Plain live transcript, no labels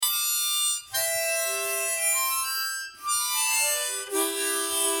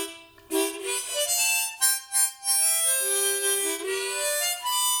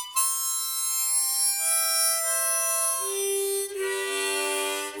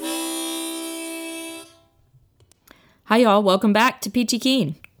Hi, y'all. Welcome back to Peachy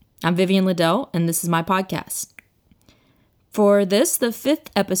Keen. I'm Vivian Liddell, and this is my podcast. For this, the 5th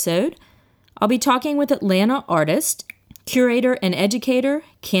episode, I'll be talking with Atlanta artist, curator, and educator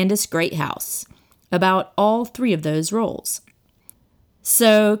Candace Greathouse about all 3 of those roles.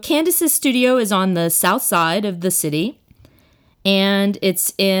 So, Candace's studio is on the south side of the city, and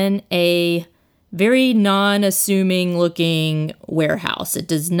it's in a very non-assuming looking warehouse. It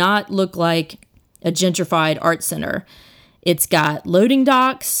does not look like a gentrified art center. It's got loading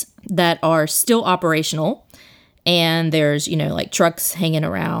docks that are still operational, and there's, like trucks hanging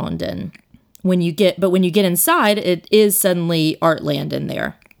around. And when you get inside, it is suddenly art land in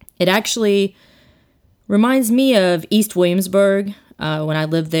there. It actually reminds me of East Williamsburg when I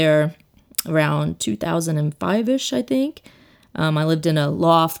lived there around 2005-ish, I think. I lived in a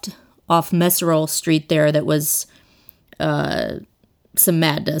loft off Messerol Street there that was some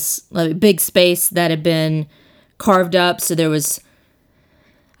madness. A big space that had been carved up, so there was,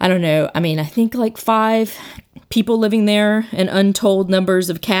 I think like 5 people living there and untold numbers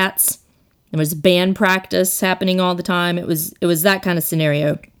of cats. There was band practice happening all the time. It was that kind of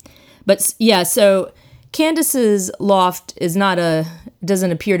scenario. But yeah, so Candace's loft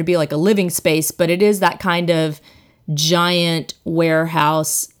doesn't appear to be like a living space, but it is that kind of giant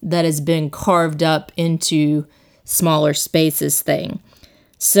warehouse that has been carved up into smaller spaces thing.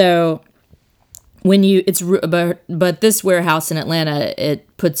 So but this warehouse in Atlanta,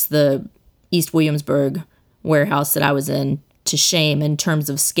 it puts the East Williamsburg warehouse that I was in to shame in terms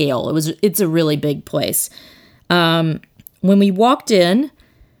of scale. It's a really big place. When we walked in,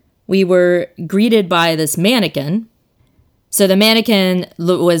 we were greeted by this mannequin. So the mannequin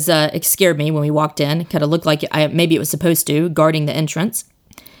it scared me when we walked in. It kind of looked like maybe it was supposed to, guarding the entrance.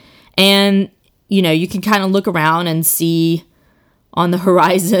 And, you can kind of look around and see on the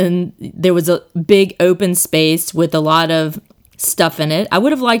horizon, there was a big open space with a lot of stuff in it. I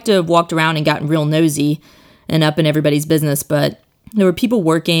would have liked to have walked around and gotten real nosy and up in everybody's business, but there were people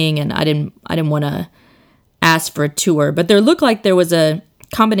working and I didn't want to ask for a tour. But there looked like there was a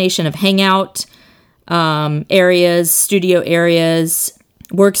combination of hangout areas, studio areas,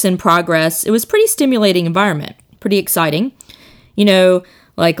 works in progress. It was a pretty stimulating environment, pretty exciting.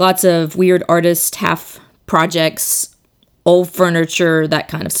 Like lots of weird artist half projects, old furniture, that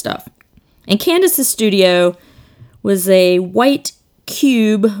kind of stuff. And Candace's studio was a white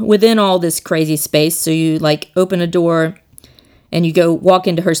cube within all this crazy space. So you open a door and you go walk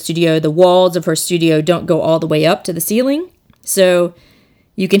into her studio. The walls of her studio don't go all the way up to the ceiling. So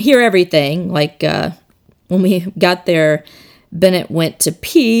you can hear everything. When we got there, Bennett went to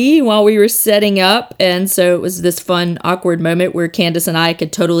pee while we were setting up. And so it was this fun, awkward moment where Candace and I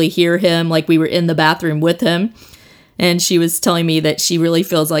could totally hear him like we were in the bathroom with him. And she was telling me that she really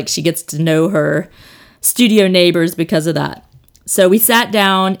feels like she gets to know her studio neighbors because of that. So we sat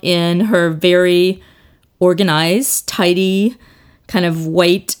down in her very organized, tidy, kind of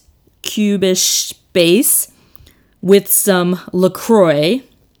white, cubish space with some LaCroix,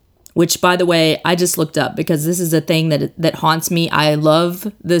 which, by the way, I just looked up because this is a thing that haunts me. I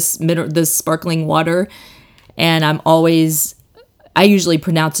love this sparkling water, and I usually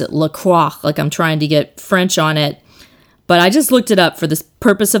pronounce it LaCroix, like I'm trying to get French on it. But I just looked it up for the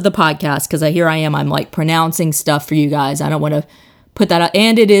purpose of the podcast because I'm pronouncing stuff for you guys. I don't want to put that out.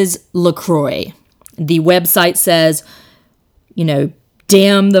 And it is LaCroix. The website says,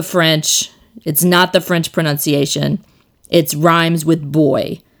 damn the French. It's not the French pronunciation. It rhymes with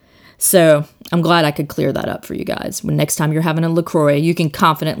boy. So I'm glad I could clear that up for you guys. When next time you're having a LaCroix, you can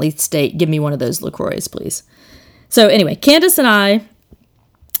confidently state, give me one of those LaCroix, please. So anyway, Candace and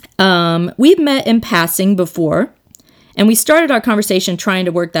I, we've met in passing before. And we started our conversation trying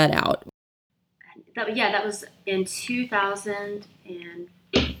to work that out. That was in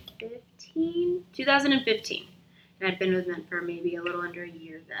 2015. And I'd been with them for maybe a little under a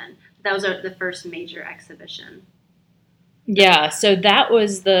year then. That was the first major exhibition. Yeah, so that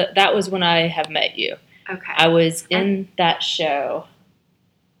was when I have met you. Okay. I was in that show.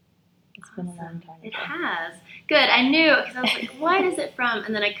 It's been a long time. It has. Good. I knew because I was like, what is it from?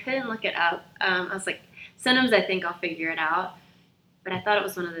 And then I couldn't look it up. I was like, sometimes I think I'll figure it out. But I thought it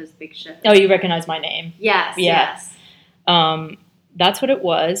was one of those big shows. Oh, you recognize my name? Yes, yeah. Yes. That's what it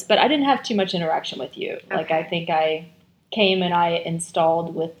was. But I didn't have too much interaction with you. Okay. I think I came and I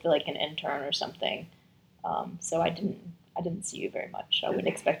installed with an intern or something. So I didn't see you very much. I wouldn't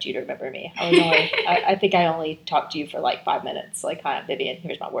expect you to remember me. I think I only talked to you for 5 minutes. Hi, I'm Vivian.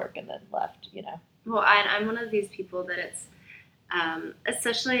 Here's my work, and then left. Well, I'm one of these people that it's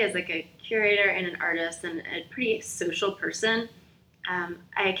especially as a curator and an artist and a pretty social person,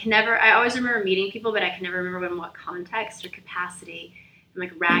 I always remember meeting people, but I can never remember in what context or capacity. I'm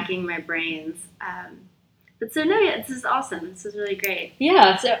like racking my brains. But so no, yeah, this is awesome. This is really great.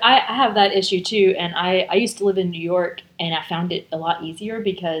 Yeah, so I have that issue too, and I used to live in New York, and I found it a lot easier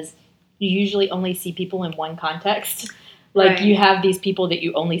because you usually only see people in one context. Like Right. you have these people that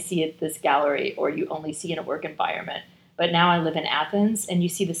you only see at this gallery or you only see in a work environment. But now I live in Athens, and you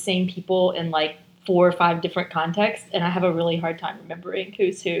see the same people in like 4 or 5 different contexts, and I have a really hard time remembering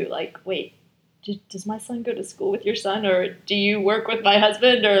who's who. Like, wait, does my son go to school with your son, or do you work with my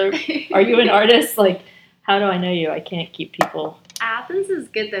husband, or are you an artist? Like, how do I know you? I can't keep people. Athens is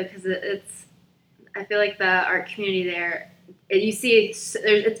good though because it's. I feel like the art community there. You see,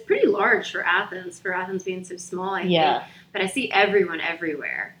 it's pretty large for Athens being so small. I think, but I see everyone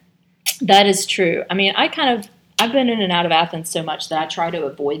everywhere. That is true. I mean, I've been in and out of Athens so much that I try to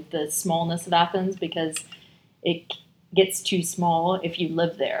avoid the smallness of Athens because it gets too small if you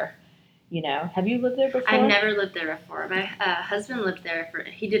live there. You know, have you lived there before? I've never lived there before. My husband lived there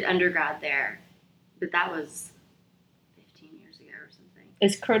he did undergrad there, but that was 15 years ago or something.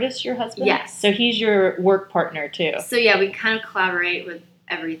 Is Curtis your husband? Yes. So he's your work partner too. So yeah, we kind of collaborate with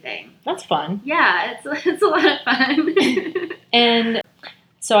everything. That's fun. Yeah, it's a lot of fun. And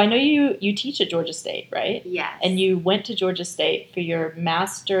so I know you teach at Georgia State, right? Yes. And you went to Georgia State for your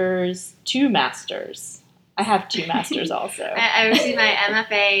master's, 2 masters. I have 2 masters also. I received my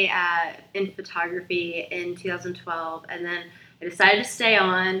MFA in photography in 2012, and then I decided to stay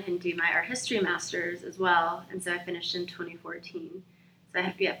on and do my art history master's as well, and so I finished in 2014. So I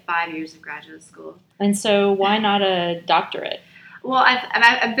have to be at 5 years of graduate school. And so why not a doctorate? Well,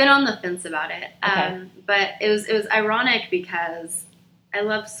 I've been on the fence about it, Okay. but it was ironic because I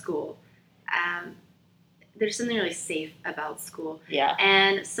love school. There's something really safe about school. Yeah.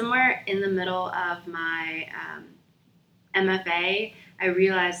 And somewhere in the middle of my MFA, I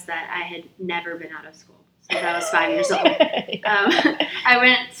realized that I had never been out of school since I was 5 years old. I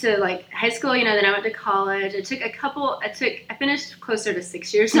went to like high school, then I went to college. I finished closer to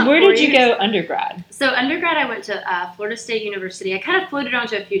 6 years. Where did you go undergrad? So undergrad, I went to Florida State University. I kind of floated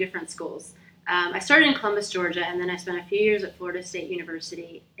onto a few different schools. I started in Columbus, Georgia, and then I spent a few years at Florida State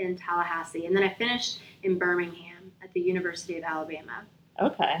University in Tallahassee, and then I finished in Birmingham at the University of Alabama.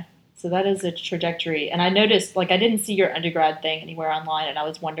 Okay. So that is a trajectory. And I noticed, I didn't see your undergrad thing anywhere online, and I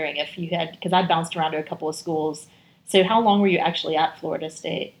was wondering if you had, because I bounced around to a couple of schools. So how long were you actually at Florida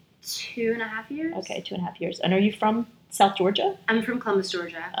State? 2.5 years. Okay, 2.5 years. And are you from South Georgia? I'm from Columbus,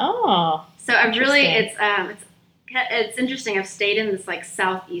 Georgia. Oh. So I've really, it's interesting. I've stayed in this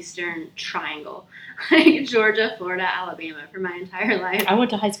southeastern triangle, like Georgia, Florida, Alabama, for my entire life. I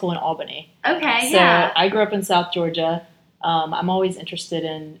went to high school in Albany. Okay, so yeah. I grew up in South Georgia. I'm always interested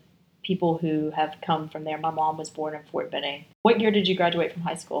in people who have come from there. My mom was born in Fort Benning. What year did you graduate from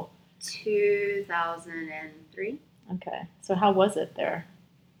high school? 2003. Okay. So how was it there?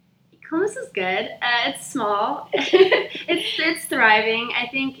 Columbus is good. It's small. it's thriving. I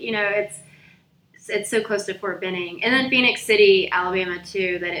think it's so close to Fort Benning, and then Phoenix City, Alabama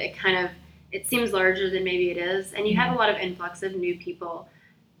too. That it seems larger than maybe it is, and you have a lot of influx of new people.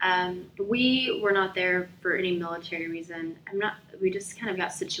 We were not there for any military reason. We just kind of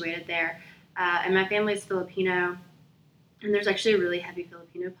got situated there, and my family's Filipino, and there's actually a really heavy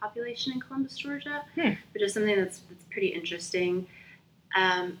Filipino population in Columbus, Georgia, which is something that's pretty interesting.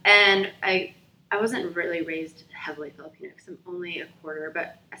 And I wasn't really raised heavily Filipino because I'm only a quarter,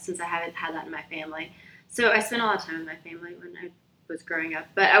 but since I haven't had that in my family. So I spent a lot of time with my family when I was growing up,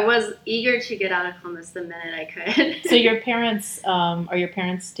 but I was eager to get out of Columbus the minute I could. So your parents, are your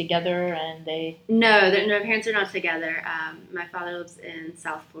parents together and they? No, my parents are not together. My father lives in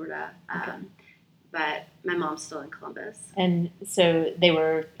South Florida, but my mom's still in Columbus. And so they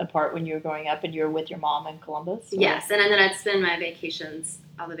were apart when you were growing up and you were with your mom in Columbus? Or? Yes, and then I'd spend my vacations,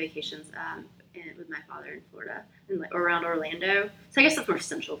 all the vacations, with my father in Florida, and around Orlando. So I guess that's more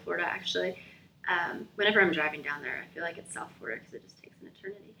central Florida, actually. Whenever I'm driving down there, I feel like it's South Florida because it just takes an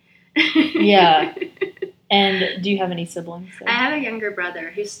eternity. Yeah. And do you have any siblings? I have a younger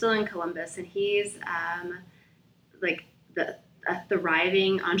brother who's still in Columbus, and he's a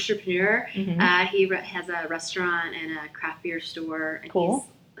thriving entrepreneur. Mm-hmm. He has a restaurant and a craft beer store, and cool.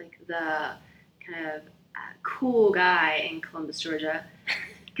 He's the kind of cool guy in Columbus, Georgia,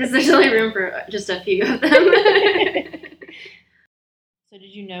 because there's only room for just a few of them. So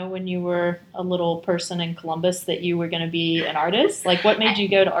did you know when you were a little person in Columbus that you were going to be an artist? What made you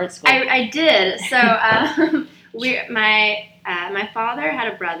go to art school? I did. So my father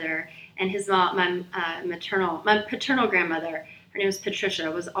had a brother, and his mom, my paternal grandmother, her name was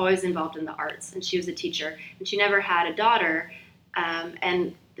Patricia, was always involved in the arts, and she was a teacher, and she never had a daughter.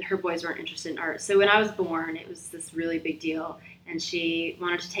 and her boys weren't interested in art. So when I was born, it was this really big deal, and she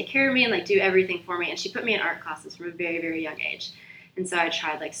wanted to take care of me and like do everything for me. And she put me in art classes from a very, very young age. And so I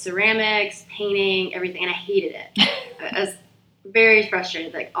tried like ceramics, painting, everything, and I hated it. I was very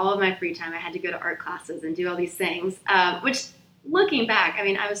frustrated. Like all of my free time, I had to go to art classes and do all these things, which looking back, I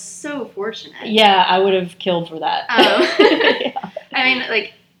mean, I was so fortunate. Yeah, I would have killed for that. Yeah. I mean,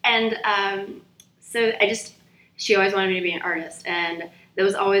 like, and so she always wanted me to be an artist. And that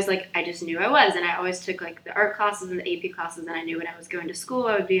was always like, I just knew I was. And I always took like the art classes and the AP classes. And I knew when I was going to school,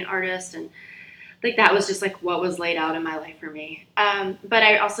 I would be an artist. And like, that was just like what was laid out in my life for me. But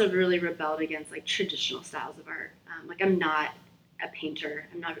I also really rebelled against like traditional styles of art. Like, I'm not a painter.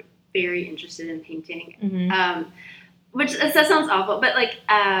 I'm not very interested in painting. Mm-hmm. Which that sounds awful, but like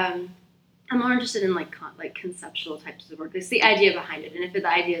I'm more interested in like conceptual types of work. It's the idea behind it, and if the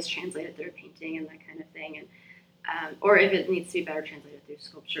idea is translated through a painting and that kind of thing, and or if it needs to be better translated through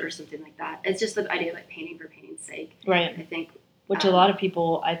sculpture or something like that. It's just the idea of like painting for painting's sake, right? I think, which a lot of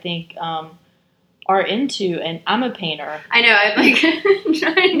people I think are into, and I'm a painter. I know. I'm like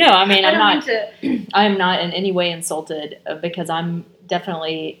trying. No, I mean, I'm not. I'm not in any way insulted because I'm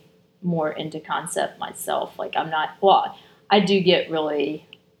definitely more into concept myself. Like I'm not. Well, I do get really,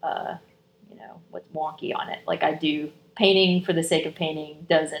 what's wonky on it. Like I do painting for the sake of painting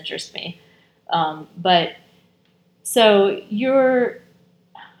does interest me, but so I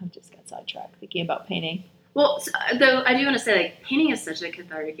just got sidetracked thinking about painting. Well, though I do want to say, like, painting is such a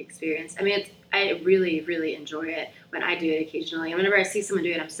cathartic experience. I mean, I really, really enjoy it when I do it occasionally. And whenever I see someone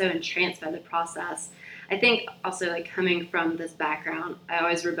do it, I'm so entranced by the process. I think also, like, coming from this background, I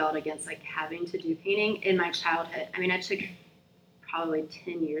always rebelled against, like, having to do painting in my childhood. I mean, I took probably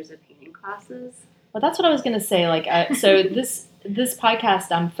 10 years of painting classes. Well, that's what I was going to say. Like, so this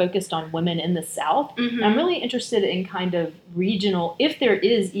podcast, I'm focused on women in the South. Mm-hmm. I'm really interested in kind of regional, if there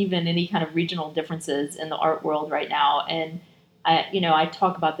is even any kind of regional differences in the art world right now. And I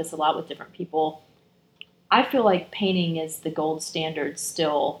talk about this a lot with different people. I feel like painting is the gold standard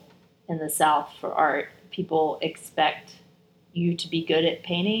still in the South for art. People expect you to be good at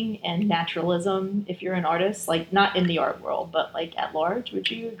painting and naturalism if you're an artist, like not in the art world, but like at large.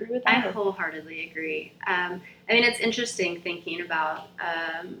 Would you agree with that? I wholeheartedly agree. I mean, it's interesting thinking about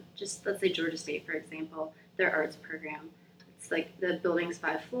just let's say Georgia State, for example, their arts program. It's like the building's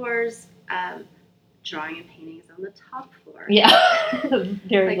 5 floors, drawing and painting is on the top floor. Yeah,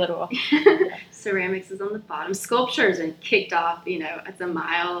 very literal. Ceramics is on the bottom. Sculpture has been kicked off, it's a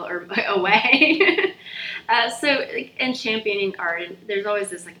mile or away. And championing art, and there's always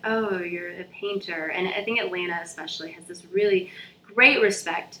this like, oh, you're a painter. And I think Atlanta especially has this really great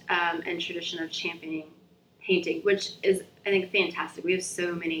respect and tradition of championing painting, which is, I think, fantastic. We have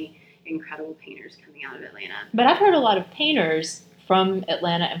so many incredible painters coming out of Atlanta. But I've heard a lot of painters from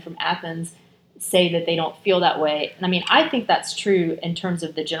Atlanta and from Athens say that they don't feel that way. And I mean, I think that's true in terms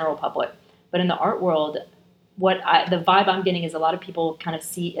of the general public. But in the art world, the vibe I'm getting is a lot of people kind of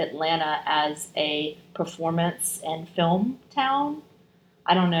see Atlanta as a performance and film town.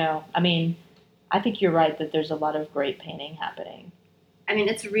 I don't know. I mean, I think you're right that there's a lot of great painting happening. I mean,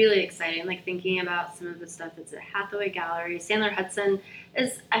 it's really exciting, like thinking about some of the stuff that's at Hathaway Gallery. Sandler Hudson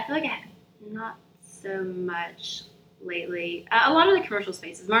I feel like not so much lately. A lot of the commercial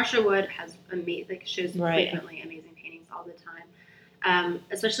spaces. Marsha Wood has shows frequently amazing paintings all the time.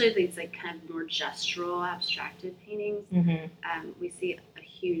 Especially these like kind of more gestural, abstracted paintings. Mm-hmm. We see a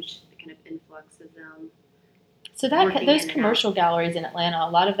huge kind of influx of them. So those commercial galleries in Atlanta, a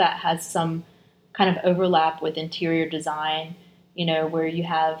lot of that has some kind of overlap with interior design. Where you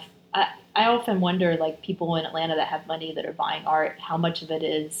have. I often wonder, like people in Atlanta that have money that are buying art, how much of it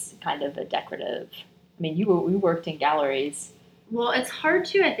is kind of a decorative. I mean, we worked in galleries. Well, it's hard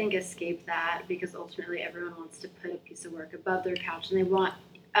to, I think, escape that because ultimately everyone wants to put a piece of work above their couch, and they want,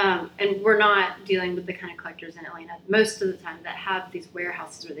 and we're not dealing with the kind of collectors in Atlanta most of the time that have these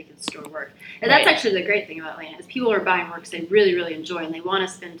warehouses where they can store work. And that's actually the great thing about Atlanta is people are buying works they really, really enjoy and they want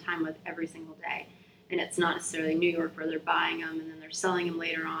to spend time with every single day. And it's not necessarily New York where they're buying them and then they're selling them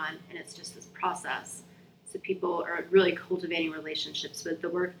later on, and it's just this process. So people are really cultivating relationships with the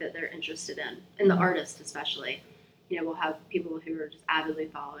work that they're interested in, and the artist especially. We'll have people who are just avidly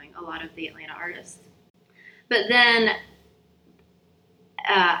following a lot of the Atlanta artists. But then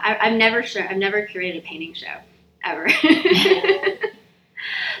I've never curated a painting show ever.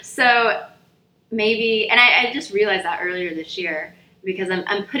 So maybe, and I just realized that earlier this year because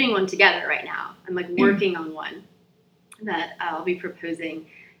I'm putting one together right now. I'm like working on one that I'll be proposing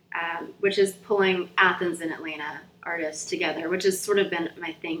which is pulling Athens and Atlanta artists together, which has sort of been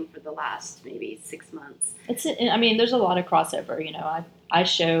my thing for the last maybe 6 months. I mean, there's a lot of crossover. You know, I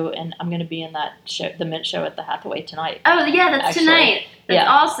show, and I'm going to be in that show, the Mint show at the Hathaway tonight. Oh yeah, that's actually. tonight. That's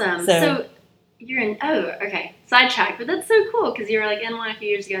awesome. So So you're in. Oh, okay. Sidetrack, but that's so cool because you were like in one a few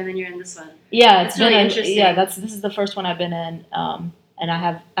years ago, and then you're in this one. yeah, That's it's been really interesting. Yeah, this is the first one I've been in. And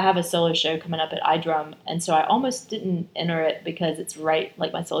I have a solo show coming up at iDrum, and so I almost didn't enter it because it's right,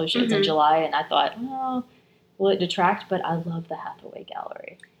 like my solo show's in July, and I thought, oh, will it detract? But I love the Hathaway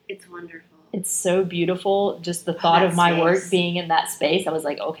Gallery. It's wonderful. It's so beautiful. Just the thought of my work being in that space, I was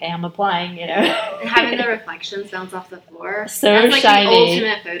like, okay, I'm applying, you know. And having the reflections bounce off the floor. So that's like shiny. The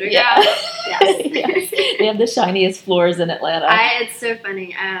ultimate photograph. Yes. Yes. They have the shiniest floors in Atlanta. It's so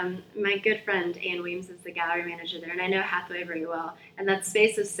funny. My good friend Ann Weems is the gallery manager there, and I know Hathaway very well. And that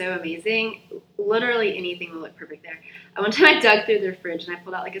space is so amazing. Literally anything will look perfect there. One time I dug through their fridge and I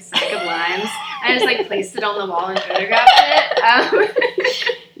pulled out like a sack of limes. I just like placed it on the wall and photographed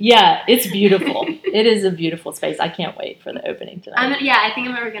it. Yeah, it's beautiful. It is a beautiful space. I can't wait for the opening tonight. I think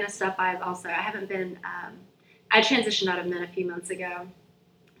I'm ever going to stop by also. I haven't been, I transitioned out of Mint a few months ago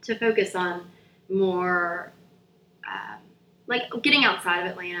to focus on more, like getting outside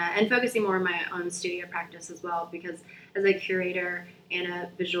of Atlanta and focusing more on my own studio practice as well, because as a curator and a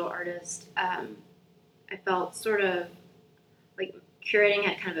visual artist, I felt sort of like curating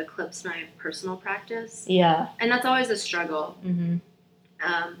had kind of eclipsed my personal practice. Yeah. And that's always a struggle. Mm-hmm.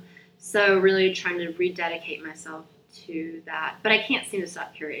 So really trying to rededicate myself to that. But I can't seem to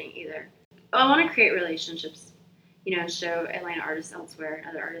stop curating either. I want to create relationships, you know, and show Atlanta artists elsewhere and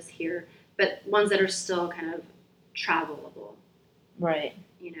other artists here, but ones that are still kind of travelable. Right.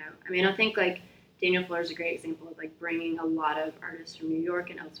 You know, I mean, I think like Daniel Fuller is a great example of like bringing a lot of artists from New York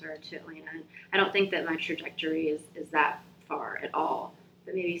and elsewhere to Atlanta. And I don't think that my trajectory is that far at all,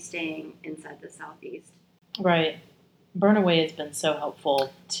 but maybe staying inside the Southeast. Right. Burnaway has been so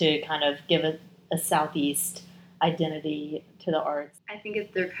helpful to kind of give a Southeast identity to the arts. I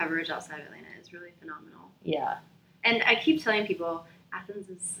think their coverage outside of Atlanta is really phenomenal. Yeah. And I keep telling people Athens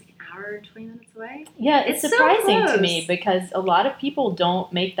is like an hour and 20 minutes away. Yeah, it's so surprising close to me because a lot of people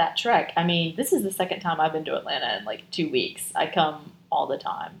don't make that trek. I mean, this is the second time I've been to Atlanta in like 2 weeks. I come all the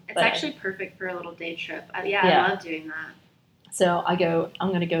time. It's actually perfect for a little day trip. I love doing that. So I'm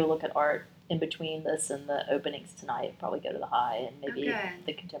going to go look at art in between this and the openings tonight. Probably go to the High and maybe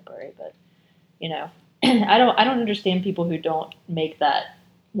the Contemporary, but you know, I don't understand people who don't make that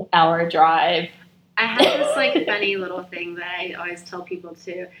hour drive. I have this like funny little thing that I always tell people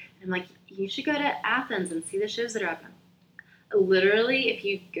too. I'm like, you should go to Athens and see the shows that are open. Literally, if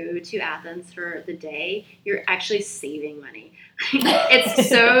you go to Athens for the day, you're actually saving money. It's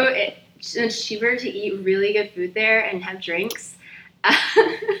cheaper to eat really good food there and have drinks.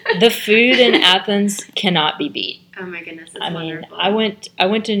 The food in Athens cannot be beat. Oh my goodness, it's wonderful. I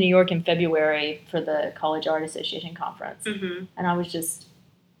went to New York in February for the College Art Association conference, and I was just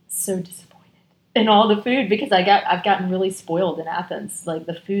so disappointed in all the food because I've gotten really spoiled in Athens. Like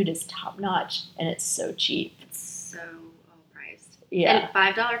the food is top notch and it's so cheap. It's so well priced. Yeah,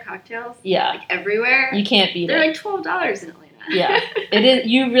 and $5 cocktails. Yeah, like everywhere. You can't beat They're it. like $12 in Atlanta. Yeah, it is.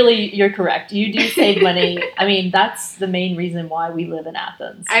 You're correct. You do save money. I mean, that's the main reason why we live in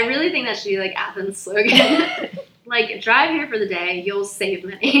Athens. I really think that should be like Athens' slogan. Like, drive here for the day, you'll save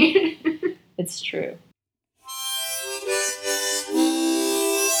money. It's true.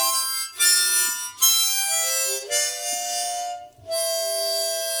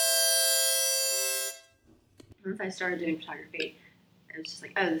 Once I started doing photography, it was just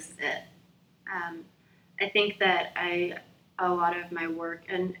like, oh, this is it. I think that a lot of my work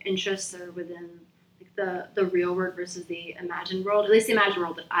and interests are within like the real world versus the imagined world, at least the imagined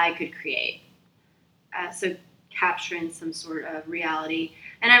world that I could create. So capturing some sort of reality.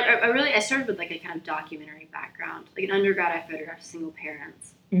 And I started with like a kind of documentary background. Like in undergrad, I photographed single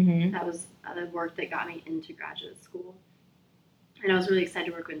parents. Mm-hmm. That was the work that got me into graduate school. And I was really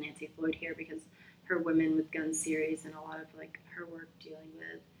excited to work with Nancy Floyd here because her Women with Guns series and a lot of like her work dealing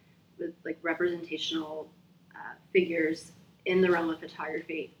with like representational figures in the realm of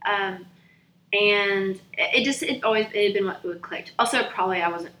photography. And it had been what clicked. Also, probably I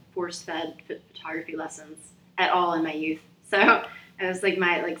wasn't force-fed photography lessons at all in my youth. So it was like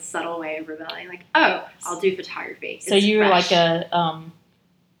my like subtle way of rebelling. Like, oh, I'll do photography. So you were like an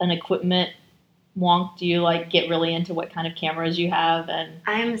equipment wonk. Do you like get really into what kind of cameras you have? And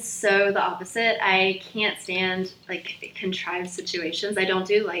I'm so the opposite. I can't stand like contrived situations. I don't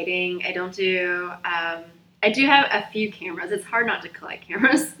do lighting. I don't do. I do have a few cameras. It's hard not to collect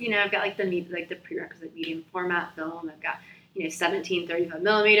cameras. You know, I've got like the prerequisite medium format film. I've got 17, 35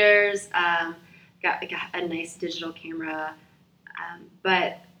 millimeters. Got a nice digital camera.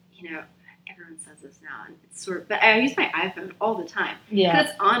 But, everyone says this now, and it's but I use my iPhone all the time. Yeah.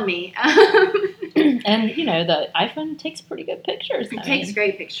 Because it's on me. And, the iPhone takes pretty good pictures. It takes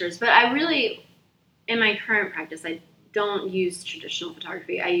great pictures. But I really, in my current practice, I don't use traditional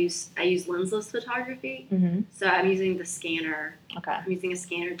photography. I use lensless photography. Mm-hmm. So I'm using the scanner. Okay. I'm using a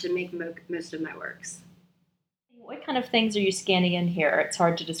scanner to make most of my works. What kind of things are you scanning in here? It's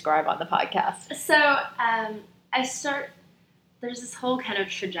hard to describe on the podcast. So there's this whole kind of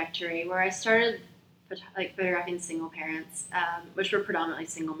trajectory where I started photographing single parents, which were predominantly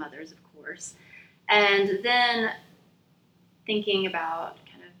single mothers, of course. And then thinking about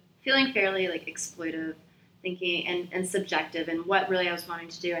kind of feeling fairly exploitive, thinking and subjective, and what really I was wanting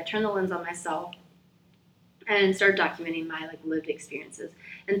to do. I turned the lens on myself and started documenting my lived experiences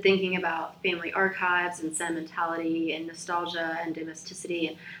and thinking about family archives and sentimentality and nostalgia and domesticity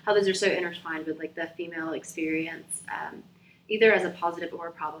and how those are so intertwined with the female experience, either as a positive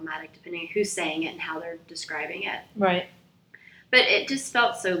or problematic, depending on who's saying it and how they're describing it. Right. But it just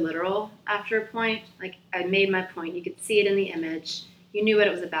felt so literal after a point. I made my point. You could see it in the image. You knew what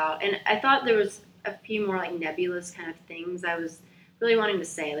it was about. And I thought there was a few more nebulous kind of things I was really wanting to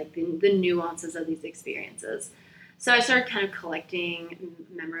say, the nuances of these experiences. So I started kind of collecting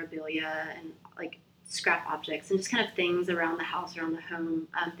memorabilia and scrap objects and just kind of things around the house, around the home,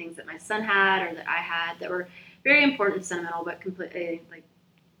 things that my son had or that I had that were very important and sentimental, but completely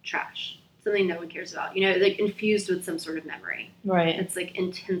trash. Something no one cares about, infused with some sort of memory. Right. It's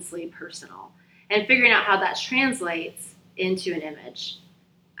intensely personal. And figuring out how that translates into an image.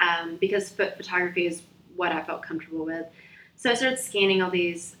 Because photography is what I felt comfortable with. So I started scanning all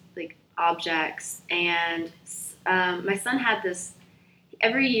these objects, and my son had this.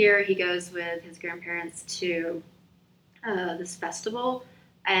 Every year he goes with his grandparents to this festival,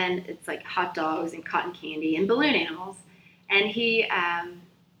 and it's hot dogs and cotton candy and balloon animals. And he, I'm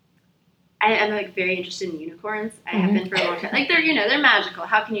very interested in unicorns. I have been for a long time. They're magical.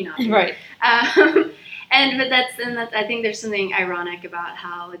 How can you not be? Right. But that's I think there's something ironic about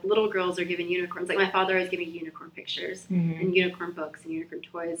how little girls are given unicorns. My father was giving unicorn pictures and unicorn books and unicorn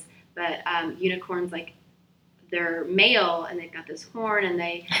toys, but unicorns they're male and they've got this horn and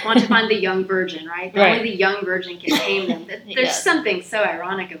they want to find the young virgin, right? Right. Only the young virgin can tame them. There's something so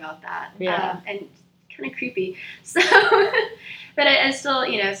ironic about that, and kind of creepy. So, but I still,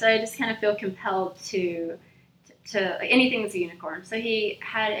 so I just kind of feel compelled to anything that's a unicorn. So he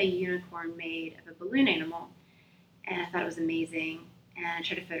had a unicorn made of a balloon animal, and I thought it was amazing. And I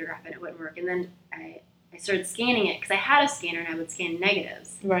tried to photograph it, and it wouldn't work. And then I started scanning it because I had a scanner and I would scan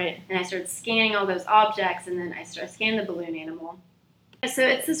negatives. Right. And I started scanning all those objects, and then I started scanning the balloon animal. So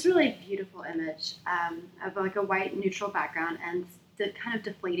it's this really beautiful image of a white neutral background and the kind of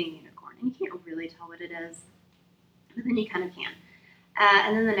deflating unicorn. And you can't really tell what it is, but then you kind of can.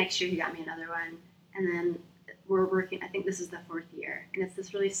 And then the next year he got me another one, and then we're working, I think this is the 4th year, and it's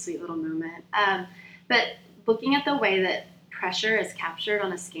this really sweet little moment. But looking at the way that pressure is captured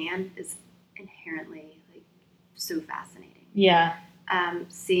on a scan is inherently so fascinating. Yeah.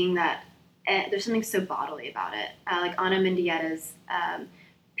 Seeing that there's something so bodily about it. Ana Mendietta's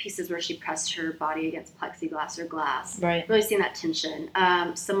pieces where she pressed her body against plexiglass or glass. Right. Really seeing that tension.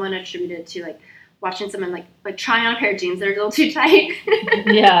 Someone attributed to watching someone trying on a pair of jeans that are a little too tight.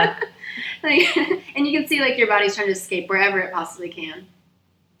 Yeah. And you can see your body's trying to escape wherever it possibly can.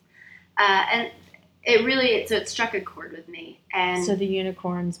 And it really, so it struck a chord with me. And so the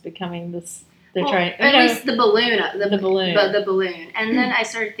unicorn's becoming this, they're trying, at least the balloon. The balloon. The balloon. And then I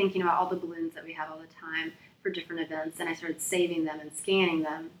started thinking about all the balloons that we have all the time for different events, and I started saving them and scanning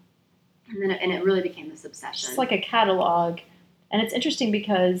them. And it really became this obsession. It's like a catalog. And it's interesting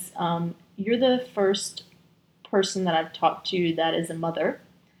because you're the first person that I've talked to that is a mother.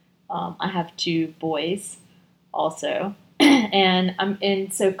 I have 2 boys also.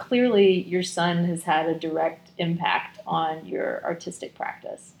 And so clearly your son has had a direct impact on your artistic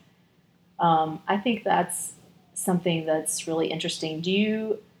practice. I think that's something that's really interesting. Do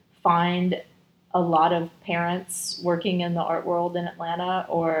you find a lot of parents working in the art world in Atlanta,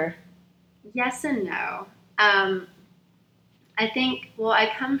 or? Yes and no. I think,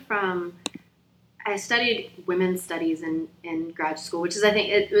 I studied women's studies in grad school, which is, I think,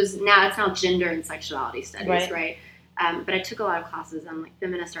 it's now gender and sexuality studies, right? But I took a lot of classes on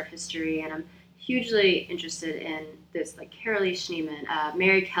feminist art history, and I'm hugely interested in this Carolee Schneemann,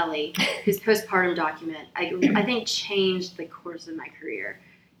 Mary Kelly, whose postpartum document I think changed the course of my career.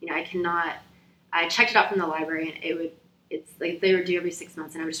 I checked it out from the library, and it's they were due every 6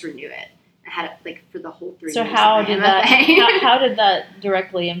 months, and I would just renew it. I I had it like for the whole 3 So years. how of my did MFA. how did that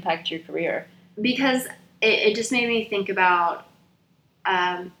directly impact your career? Because it just made me think about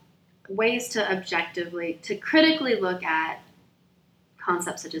ways to critically look at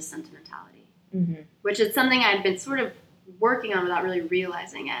concepts such as sentimentality, Mm-hmm. which is something I'd been sort of working on without really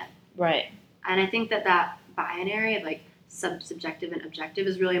realizing it. Right. And I think that binary of like subjective and objective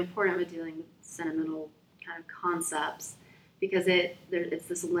is really important with dealing with sentimental kind of concepts, because it's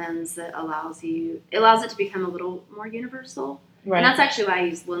this lens that allows it to become a little more universal. Right. And that's actually why I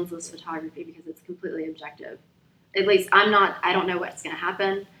use lensless photography, because it's completely objective. At least I don't know what's going to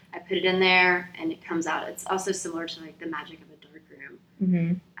happen. I put it in there and it comes out. It's also similar to like the magic of a dark room.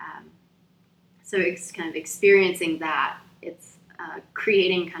 Mm-hmm. So it's kind of experiencing that. It's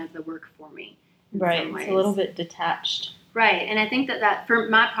creating kind of the work for me. Right. It's a little bit detached. Right. And I think that for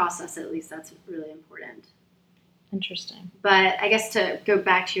my process, at least, that's really important. Interesting. But I guess to go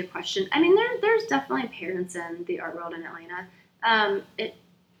back to your question, I mean, there's definitely parents in the art world in Atlanta.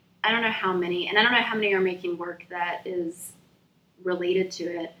 I don't know how many, and I don't know how many are making work that is related to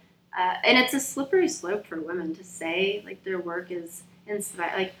it. And it's a slippery slope for women to say like their work is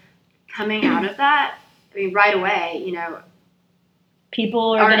inspired, like coming out of that. I mean, right away,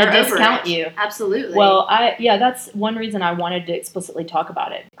 people are going to discount you. Absolutely. Well, that's one reason I wanted to explicitly talk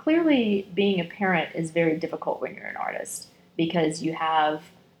about it. Clearly, being a parent is very difficult when you're an artist, because you have,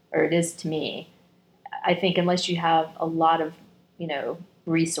 or it is to me, I think unless you have a lot of,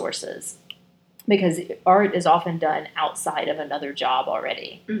 resources, because art is often done outside of another job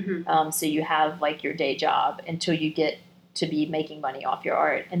already. Mm-hmm. So you have like your day job until you get to be making money off your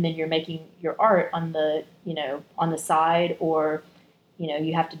art, and then you're making your art on the, on the side, or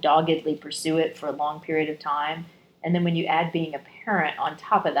you have to doggedly pursue it for a long period of time. And then when you add being a parent on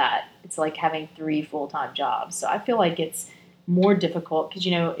top of that, it's like having 3 full-time jobs. So I feel like it's more difficult because,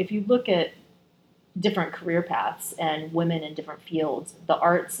 if you look at different career paths and women in different fields, the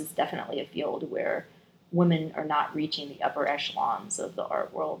arts is definitely a field where women are not reaching the upper echelons of the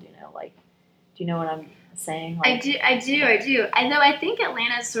art world, like, do you know what I'm saying? Like, I do. I know. I think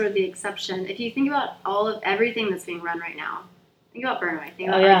Atlanta is sort of the exception. If you think about everything that's being run right now, think about Burnway, think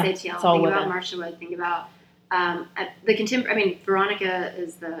about Arts ATL, think about Marcia Wood, think about the contemporary. I mean, Veronica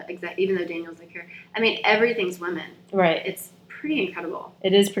is the exact. Even though Daniel's like her, I mean, everything's women. Right. It's pretty incredible.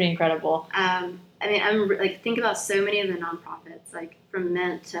 It is pretty incredible. I mean, I'm like think about so many of the nonprofits, like from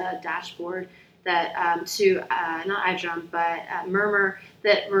Mint to Dashboard, that to not iDrum but Murmur,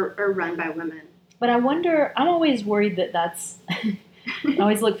 that are run by women. But I wonder. I'm always worried that's. I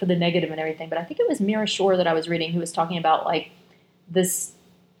always look for the negative and everything, but I think it was Mira Shore that I was reading who was talking about like this.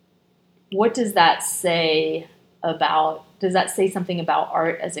 What does that say about? Does that say something about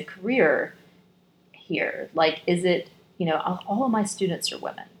art as a career here? Like, is it, all of my students are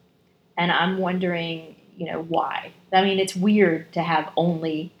women, and I'm wondering, why? I mean, it's weird to have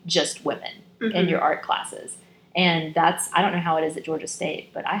only just women in your art classes, and I don't know how it is at Georgia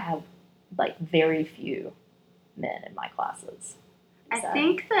State, but I have like very few men in my classes. I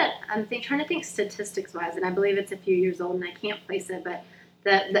think that I'm trying to think statistics wise, and I believe it's a few years old, and I can't place it, but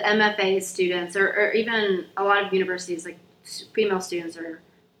the MFA students, or even a lot of universities, like female students,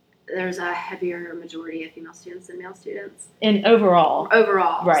 there's a heavier majority of female students than male students. And overall,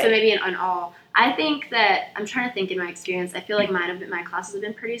 right? So maybe in all, I think that I'm trying to think in my experience. I feel like my classes have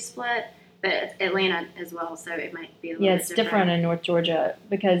been pretty split, but Atlanta as well, so it might be a little bit different. Yeah, it's different in North Georgia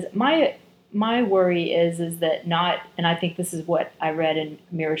because my worry is that not, and I think this is what I read in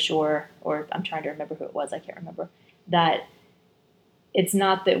Mira Shore, or I'm trying to remember who it was, I can't remember, that it's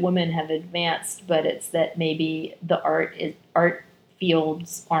not that women have advanced, but it's that maybe the art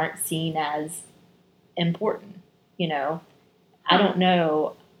fields aren't seen as important, I don't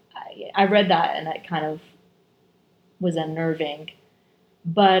know. I read that and it kind of was unnerving.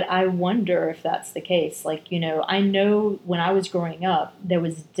 But I wonder if that's the case. Like, I know when I was growing up, there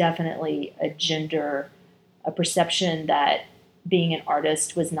was definitely a perception that being an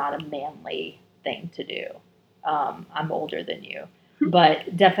artist was not a manly thing to do. I'm older than you.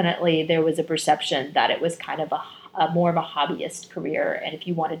 But definitely there was a perception that it was kind of a more of a hobbyist career. And if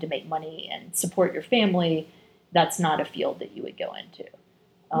you wanted to make money and support your family, that's not a field that you would go into.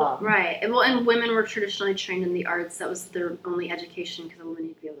 Right. Well, and women were traditionally trained in the arts. That was their only education because a woman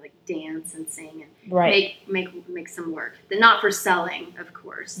needed to be able to like dance and sing and make some work. Not for selling, of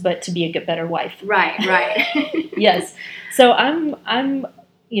course, but to be a better wife. Right. Yes. So I'm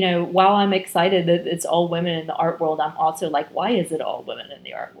while I'm excited that it's all women in the art world, I'm also like, why is it all women in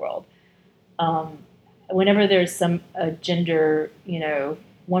the art world? Whenever there's some gender,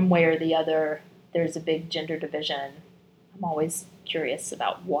 one way or the other, there's a big gender division. I'm always curious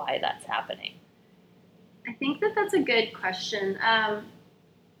about why that's happening. I think that's a good question.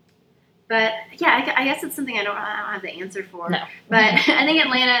 But yeah, I guess it's something I don't have the answer for. No. But I think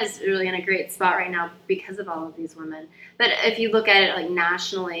Atlanta is really in a great spot right now because of all of these women. But if you look at it like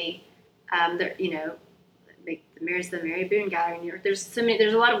nationally, there, there's the Mary Boone Gallery in New York. There's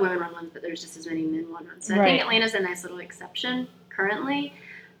a lot of women-run ones, but there's just as many men-run ones. So I think Atlanta's a nice little exception currently.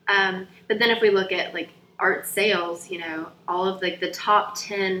 But then if we look at like art sales, all of like the top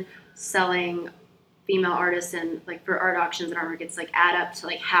 10 selling female artists and like for art auctions and art markets like add up to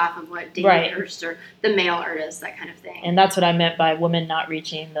like half of what Damien Hirst or the male artists, that kind of thing. And that's what I meant by women not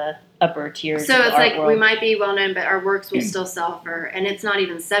reaching the upper tiers. So of the it's art like world. we might be well known, but our works will still sell for, and it's not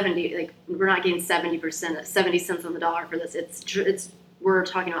even 70. Like we're not getting 70%, 70 cents on the dollar for this. It's we're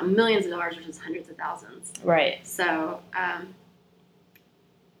talking about millions of dollars versus hundreds of thousands. Right. So,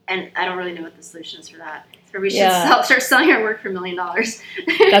 and I don't really know what the solution is for that. So we should start selling our work for $1 million.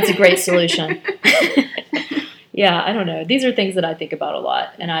 That's a great solution. Yeah, I don't know. These are things that I think about a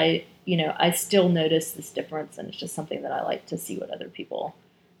lot, and I still notice this difference, and it's just something that I like to see what other people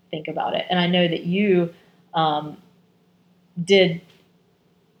think about it. And I know that you did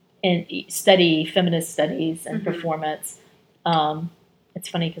study feminist studies and performance. It's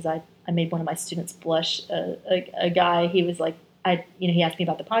funny because I made one of my students blush. A guy, he was like, he asked me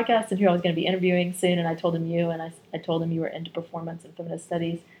about the podcast and who I was going to be interviewing soon, and I told him you, and I told him you were into performance and feminist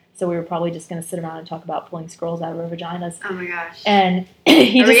studies. So we were probably just going to sit around and talk about pulling scrolls out of our vaginas. Oh my gosh! And Are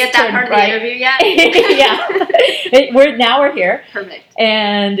we at that part of the interview yet? Yeah, we're here. Perfect.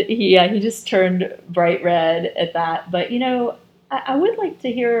 And he just turned bright red at that. But I would like to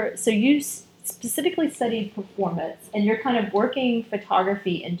hear. So you specifically studied performance, and you're kind of working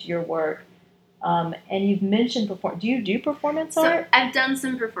photography into your work. And you've mentioned do you do performance art? I've done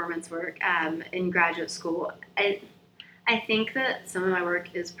some performance work in graduate school. I think that some of my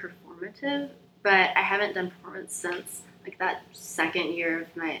work is performative, but I haven't done performance since like that second year of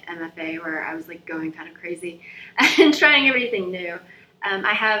my MFA where I was like going kind of crazy and trying everything new.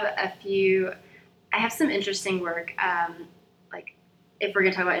 I have some interesting work. Like if we're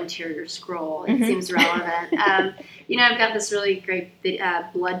gonna talk about interior scroll, it seems relevant. I've got this really great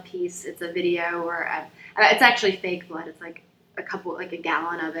blood piece. It's a video where it's actually fake blood. It's like a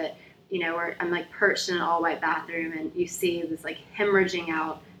gallon of it. Where I'm like perched in an all white bathroom and you see this like hemorrhaging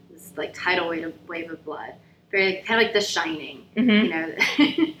out this like tidal wave of blood. Very kind of like The Shining.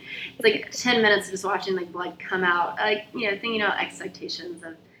 It's like 10 minutes of just watching like blood come out. Like thinking about expectations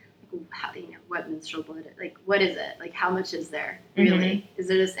of how, what menstrual blood is. Like what is it? Like how much is there really? Is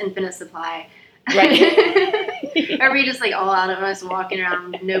there this infinite supply? Right. Are we just like all out of us walking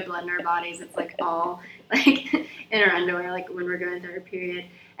around with no blood in our bodies? It's like all like in our underwear, like when we're going through our period.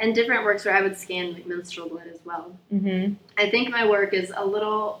 And different works where I would scan like menstrual blood as well. I think my work is a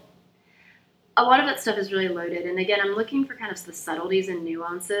lot of that stuff is really loaded. And again, I'm looking for kind of the subtleties and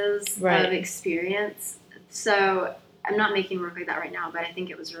nuances of experience. So I'm not making work like that right now, but I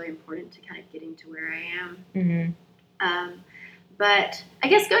think it was really important to kind of getting to where I am. But I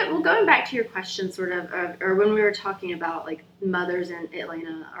guess going back to your question sort of, or when we were talking about like mothers in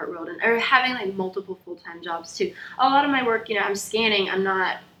Atlanta art world or having like multiple full-time jobs too. A lot of my work, I'm scanning, I'm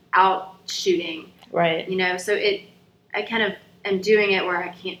not out shooting. Right. So I kind of am doing it where I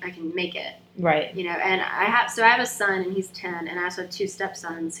can make it. Right. And I have a son and he's 10 and I also have two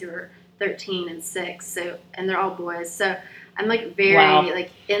stepsons who are 13 and 6. So, and they're all boys. So I'm like very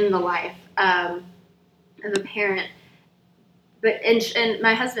like in the life of a parent. But and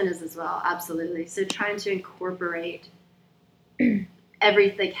my husband is as well, absolutely. So trying to incorporate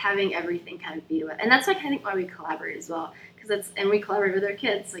everything, having everything kind of be to it, and that's like I think why we collaborate as well, and we collaborate with our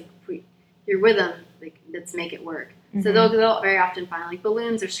kids. Like you're with them, like let's make it work. So they'll very often find like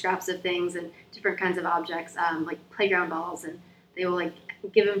balloons or scraps of things and different kinds of objects, like playground balls, and they will like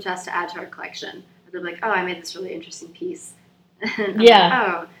give them to us to add to our collection. Or they'll be like, oh, I made this really interesting piece.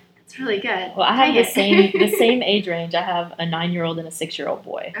 Like, it's really good. Well, I have the same age range. I have a 9-year-old and a 6-year-old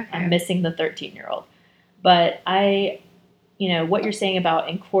boy. Okay. I'm missing the 13-year-old. But what you're saying about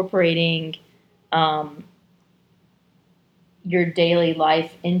incorporating your daily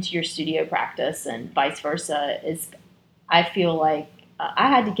life into your studio practice and vice versa is, I feel like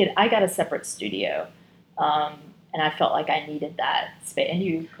I got a separate studio, and I felt like I needed that space. And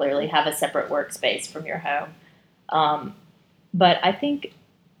you clearly have a separate workspace from your home. But I think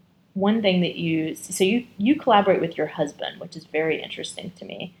one thing that you collaborate with your husband, which is very interesting to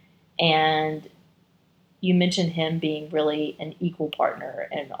me. And you mentioned him being really an equal partner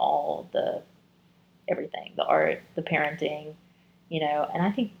in all everything, the art, the parenting, and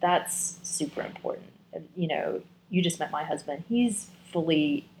I think that's super important. you just met my husband. He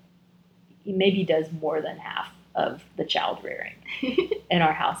maybe does more than half of the child rearing in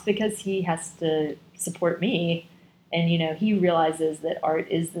our house because he has to support me. And, he realizes that art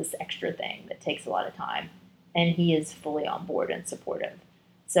is this extra thing that takes a lot of time. And he is fully on board and supportive.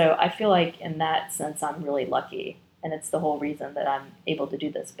 So I feel like in that sense, I'm really lucky. And it's the whole reason that I'm able to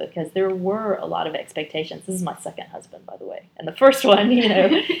do this because there were a lot of expectations. This is my second husband, by the way. And the first one,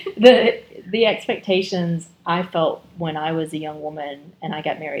 the expectations I felt when I was a young woman and I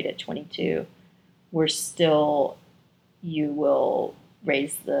got married at 22 were still, you will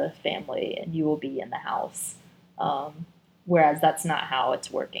raise the family and you will be in the house. Whereas that's not how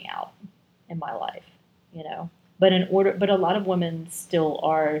it's working out in my life, But a lot of women still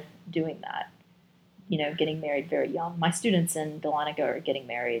are doing that. Getting married very young. My students in Dahlonega are getting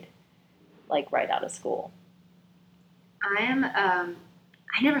married, like, right out of school. I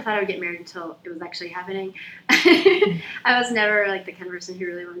never thought I would get married until it was actually happening. I was never, like, the kind of person who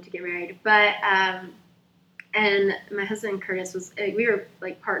really wanted to get married. But, and my husband, Curtis, we were,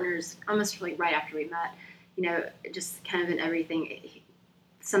 like, partners almost, like, right after we met. Just kind of in everything.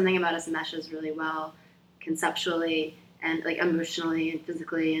 Something about us meshes really well, conceptually, and like emotionally and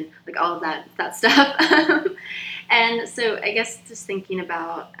physically and like all of that stuff. And so I guess just thinking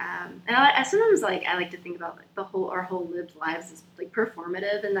about, and I sometimes I like to think about like our whole lived lives as like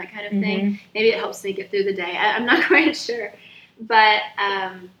performative and that kind of thing. Maybe it helps me get through the day. I'm not quite sure, but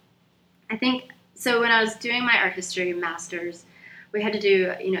I think so. When I was doing my art history master's, we had to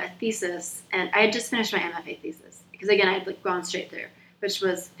do a thesis, and I had just finished my MFA thesis because again I had like gone straight through, which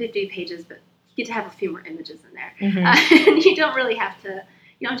was 50 pages, but you get to have a few more images in there. And you don't really have to,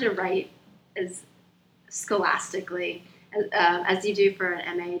 write as scholastically as you do for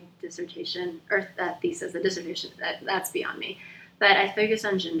an MA dissertation or thesis. A dissertation, that's beyond me. But I focused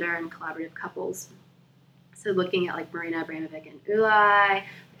on gender and collaborative couples. So looking at like Marina Abramovic and Ulay,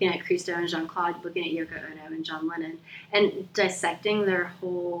 looking at Christo and Jean-Claude, looking at Yoko Ono and John Lennon, and dissecting their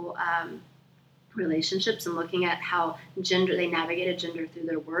whole relationships and looking at how they navigated gender through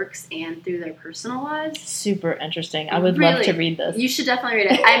their works and through their personal lives. Super interesting. I would love to read this. You should definitely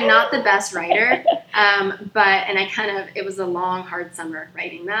read it. I'm not the best writer, it was a long, hard summer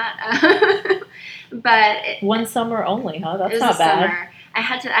writing that. But one summer only, huh? That's not bad. Summer. I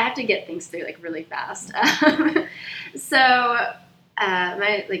had to get things through like really fast. So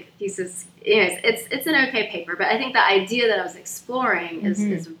my thesis, anyways, it's an okay paper, but I think the idea that I was exploring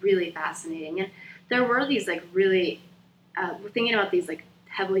is really fascinating. And there were these like really thinking about these like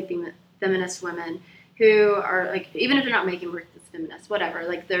heavily feminist women who are like, even if they're not making work that's feminist, whatever,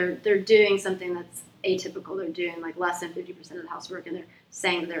 like they're doing something that's atypical. They're doing like less than 50% of the housework, and they're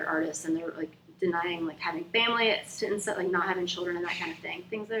saying that they're artists, and they're like denying like having family, like not having children and that kind of thing.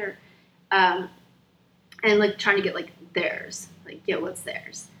 Things that are and like trying to get like theirs, like get what's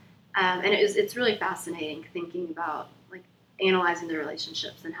theirs. And it's really fascinating thinking about like analyzing the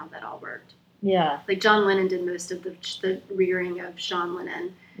relationships and how that all worked. Yeah. Like John Lennon did most of the rearing of Sean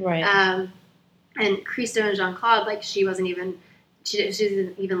Lennon. Right. And Christo and Jean-Claude, like she wasn't even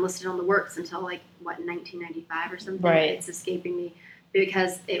listed on the works until like 1995 or something. Right. It's escaping me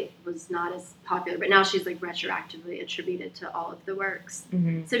because it was not as popular. But now she's like retroactively attributed to all of the works.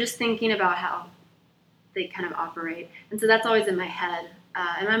 Mm-hmm. So just thinking about how they kind of operate. And so that's always in my head.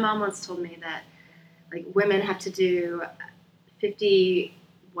 And my mom once told me that like women have to do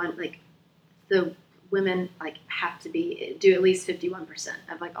 51, like the women like have to do at least 51%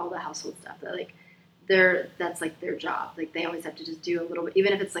 of like all the household stuff that like that's like their job. Like they always have to just do a little bit,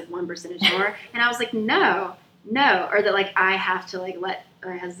 even if it's like 1% more. And I was like, no. Or that like I have to like let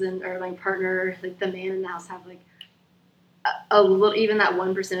my husband or my partner, like the man in the house, have like a little, even that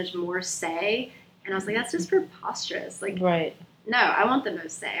 1% more say. And I was like, that's just preposterous. Like, right. No, I want the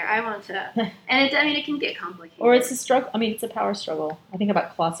most say. Or I want to, and it can get complicated. Or it's a struggle. I mean, it's a power struggle. I think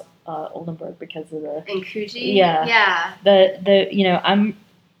about Klaus Oldenburg because of the and Coogee. Yeah.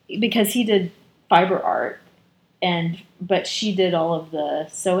 Because he did fiber art, but she did all of the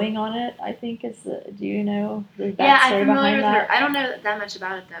sewing on it. I think do you know the backstory behind that? Her. I don't know that much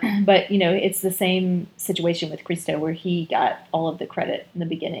about it though. But it's the same situation with Christo where he got all of the credit in the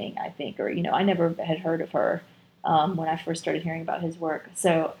beginning. I think, or I never had heard of her. When I first started hearing about his work.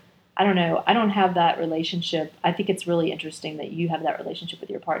 So I don't know. I don't have that relationship. I think it's really interesting that you have that relationship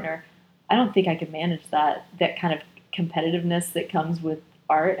with your partner. I don't think I could manage that kind of competitiveness that comes with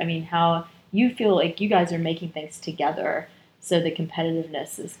art. I mean, how you feel like you guys are making things together, so the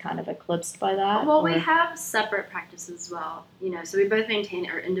competitiveness is kind of eclipsed by that? Well, we have separate practices as well. So we both maintain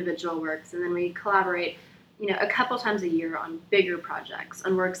our individual works, and then we collaborate, a couple times a year on bigger projects,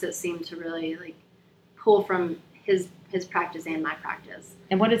 on works that seem to really like pull from his practice and my practice.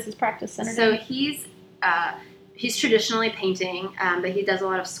 And what is his practice centered So in? he's traditionally painting, but he does a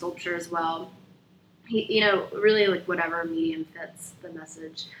lot of sculpture as well. He, really like whatever medium fits the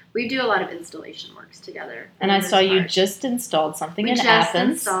message. We do a lot of installation works together. And I saw you just installed something in Athens.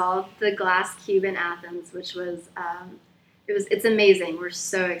 We just installed the glass cube in Athens, which was it's amazing. We're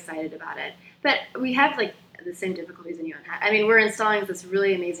so excited about it. But we have like the same difficulties in UNH. I mean, we're installing this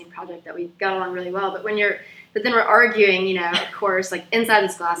really amazing project that we got along really well. But then we're arguing, of course, like inside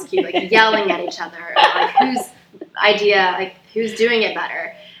this glass cube, like yelling at each other, like who's doing it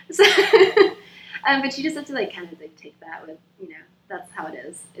better. So, but you just have to like kind of like take that with, that's how it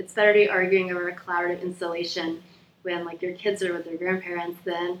is. It's better to be arguing over a collaborative installation when like your kids are with their grandparents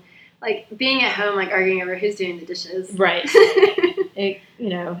than like being at home, like arguing over who's doing the dishes. Right.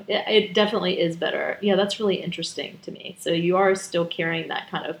 It definitely is better. Yeah, that's really interesting to me. So you are still carrying that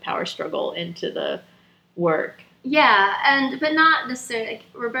kind of power struggle into the work. Yeah, but not necessarily. Like,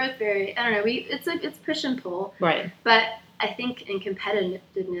 we're both very. I don't know. It's push and pull. Right. But I think in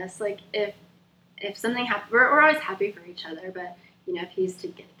competitiveness, like if something happens, we're always happy for each other. But if he's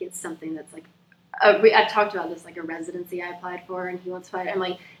to get something that's like. I've talked about this, like a residency I applied for, and he wants to apply it. I'm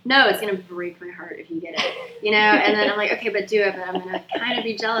like, no, it's going to break my heart if you get it, And then I'm like, okay, but do it, but I'm going to kind of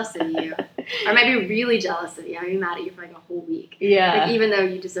be jealous of you. Or I might be really jealous of you. I might be mad at you for like a whole week. Yeah. Like, even though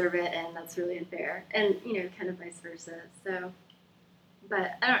you deserve it, and that's really unfair. And, kind of vice versa. So,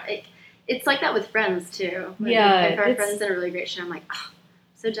 but I don't, it's like that with friends, too. Like, yeah. If our friends did a really great show, I'm like, oh, I'm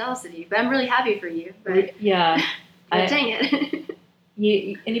so jealous of you. But I'm really happy for you. But, yeah. Dang it.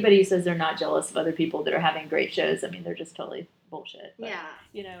 Anybody who says they're not jealous of other people that are having great shows, I mean, they're just totally bullshit. But, yeah.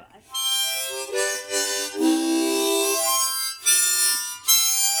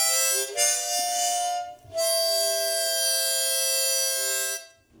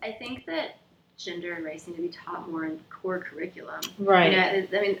 I think that gender and race need to be taught more in core curriculum. Right.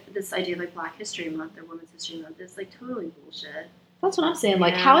 I mean, this idea of like Black History Month or Women's History Month is like totally bullshit. That's what I'm saying.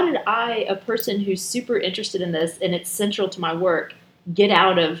 Like, how did I, a person who's super interested in this and it's central to my work, get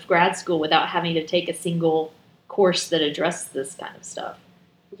out of grad school without having to take a single course that addresses this kind of stuff?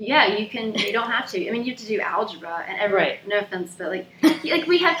 Yeah, you don't have to. I mean, you have to do algebra and right. No offense, but like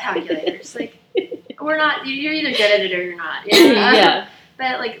we have calculators. Like, we're not. You're either good at it or you're not. Yeah.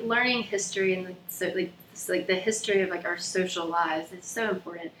 But like learning history and like the history of like our social lives is so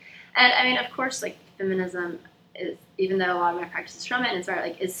important. And I mean, of course, like feminism is, even though a lot of my practice is from it and it's very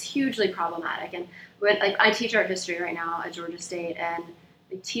like, it's hugely problematic. And when like I teach art history right now at Georgia State, and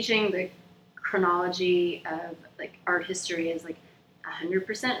like, teaching the chronology of like art history is like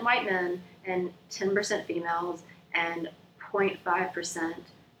 100% white men and 10% females and 0.5%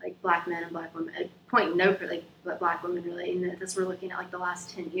 like Black men and Black women. But Black women really. And this we're looking at like the last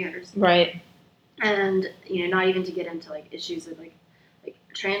 10 years. Right. And not even to get into like issues of like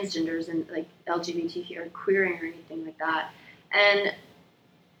transgenders and like LGBTQ or queering or anything like that. And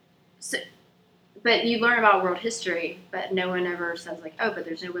so, but you learn about world history, but no one ever says like, oh, but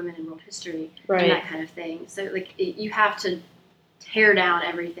there's no women in world history, right. And that kind of thing. So like you have to tear down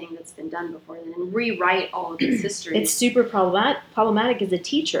everything that's been done before then and rewrite all of this history. It's super problematic as a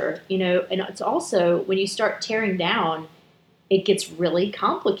teacher, and it's also when you start tearing down, it gets really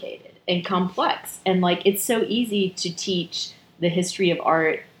complicated and complex. And like, it's so easy to teach the history of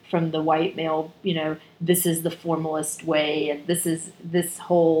art from the white male, this is the formalist way, and this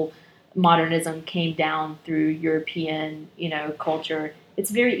whole modernism came down through European, culture. It's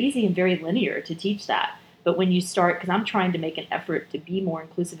very easy and very linear to teach that. But when you start, because I'm trying to make an effort to be more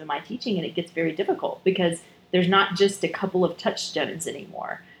inclusive in my teaching, and it gets very difficult because there's not just a couple of touchstones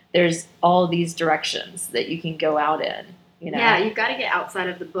anymore. There's all these directions that you can go out in, Yeah, you've got to get outside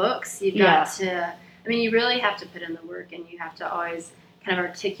of the books. You've got to, you really have to put in the work, and you have to always kind of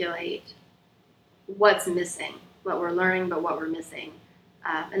articulate what's missing, what we're learning, but what we're missing.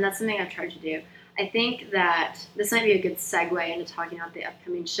 And that's something I've tried to do. I think that this might be a good segue into talking about the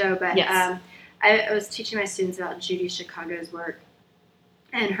upcoming show, but yes. I was teaching my students about Judy Chicago's work,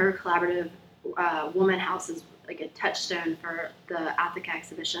 and her collaborative Woman House is like a touchstone for the Attica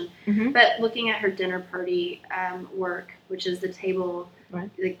exhibition. Mm-hmm. But looking at her dinner party work, which is the table,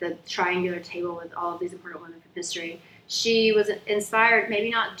 right. like the triangular table with all of these important women from history, she was inspired, maybe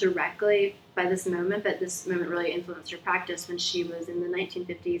not directly by this moment, but this moment really influenced her practice when she was in the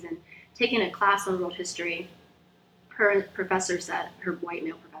 1950s and taking a class on world history. Her professor said, her white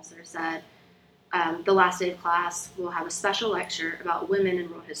male professor said, the last day of class, we'll have a special lecture about women in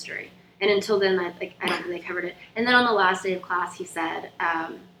world history. And until then, I don't think they covered it. And then on the last day of class, he said,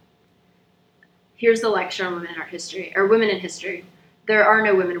 here's the lecture on women in art history, or women in history. there are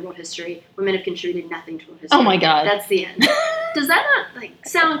no women in world history. Women have contributed nothing to world history. Oh my God. That's the end. Does that not like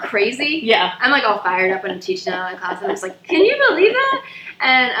sound crazy? Yeah. I'm like all fired up when I'm teaching in class. I'm just like, can you believe that?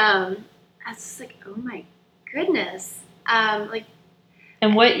 And I was just like, oh my goodness. Like,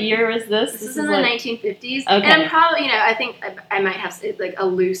 and what year is this? This is in the 1950s. Okay. And I'm probably, I think I might have like a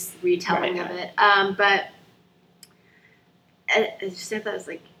loose retelling of it. But I just thought that was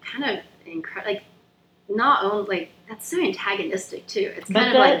like kind of incredible. Like, not owned, like, that's so antagonistic too. It's kind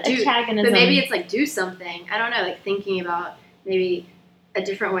of like, but maybe it's like, do something. I don't know, like thinking about maybe a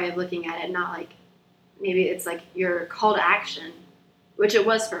different way of looking at it, not like, maybe it's like your call to action, which it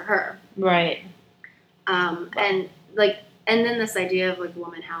was for her. Right. And like, and then this idea of like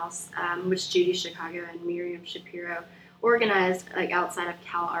Woman House, which Judy Chicago and Miriam Shapiro organized like outside of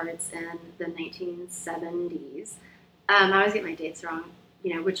Cal Arts in the 1970s. I always get my dates wrong,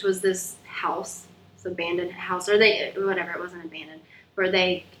 which was this house, this abandoned house, or whatever, it wasn't abandoned, where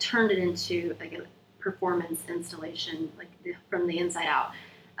they turned it into like a performance installation, like from the inside out.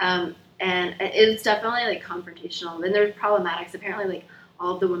 And it was definitely like confrontational, and there's problematics. Apparently, like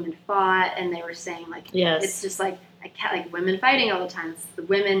all of the women fought, and they were saying like, it's just like women fighting all the time. It's the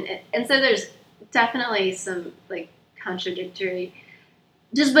women, and so there's definitely some like contradictory.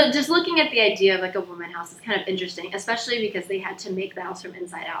 Just looking at the idea of like a woman house is kind of interesting, especially because they had to make the house from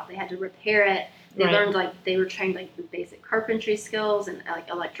inside out. They had to repair it. They learned they were trained like the basic carpentry skills and like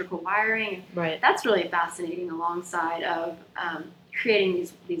electrical wiring. Right. That's really fascinating alongside of creating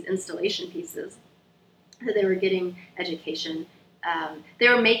these installation pieces. So they were getting education. They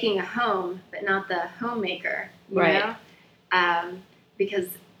were making a home, but not the homemaker. You know? Because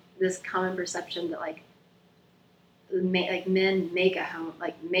this common perception that like men make a home,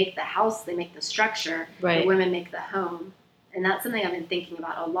 like make the house, they make the structure, but women make the home. And that's something I've been thinking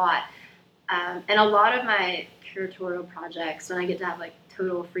about a lot. And a lot of my curatorial projects, when I get to have like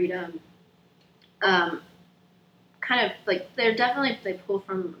total freedom, kind of like they pull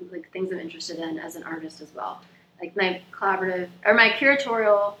from like things I'm interested in as an artist as well. Like my collaborative, or my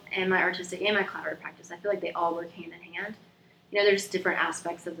curatorial and my artistic and my collaborative practice, I feel like they all work hand in hand. There's different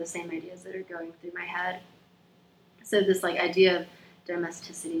aspects of the same ideas that are going through my head. So this like idea of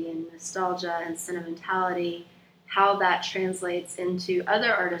domesticity and nostalgia and sentimentality, how that translates into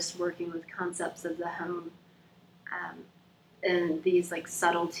other artists working with concepts of the home, and these like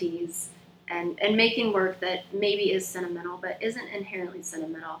subtleties, and making work that maybe is sentimental but isn't inherently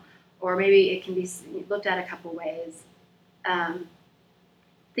sentimental, or maybe it can be looked at a couple ways.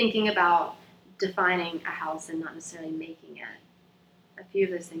 Thinking about defining a house and not necessarily making it. A few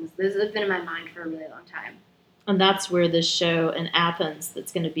of those things, those have been in my mind for a really long time. And that's where this show in Athens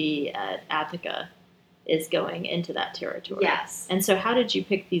that's going to be at Attica is going into that territory. Yes. And so how did you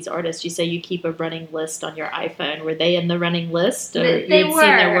pick these artists? You say you keep a running list on your iPhone. Were they in the running list? Or They you had were.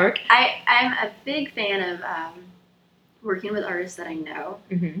 Seen their work? I'm a big fan of working with artists that I know,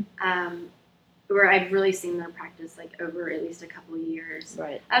 where I've really seen their practice like over at least a couple of years.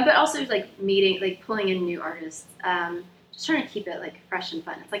 Right. But also like pulling in new artists. Just trying to keep it like fresh and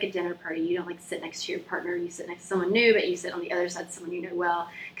fun. It's like a dinner party. You don't like sit next to your partner. You sit next to someone new, but you sit on the other side, someone you know well,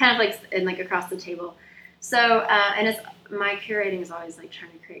 kind of like and like across the table. So and it's my curating is always like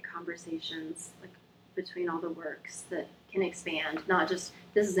trying to create conversations like between all the works that can expand, not just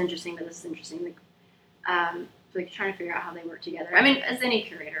this is interesting, but this is interesting. Like trying to figure out how they work together. I mean, as any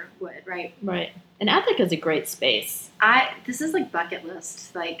curator would, right? Right. And Attica is a great space. This is like bucket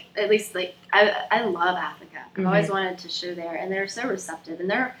list. Like at least like I love Attica. I've always wanted to show there, and they're so receptive. And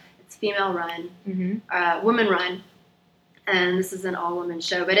it's female run, woman run, and this is an all woman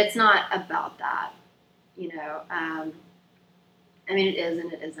show. But it's not about that, I mean, it is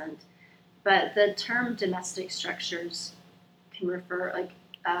and it isn't. But the term domestic structures can refer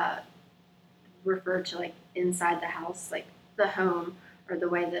to like inside the house, like the home or the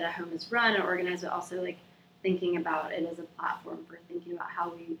way that a home is run or organized, but also like thinking about it as a platform for thinking about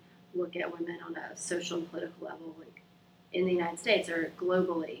how we look at women on a social and political level, like in the United States or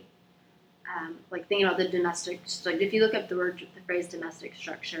globally. Like thinking about the domestic, like if you look up the phrase domestic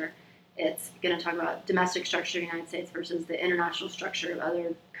structure, it's going to talk about domestic structure of the United States versus the international structure of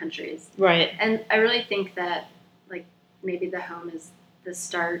other countries. Right. And I really think that like maybe the home is the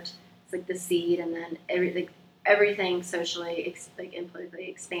start, it's like the seed, and then everything socially and politically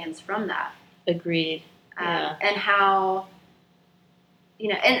expands from that. Agreed. Yeah. And how,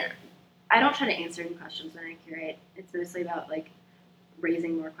 and I don't try to answer any questions when I curate. It's mostly about like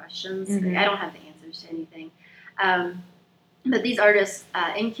raising more questions. Like, I don't have the answers to anything. But these artists,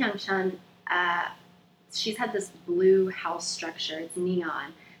 In Kyung Chun, she's had this blue house structure. It's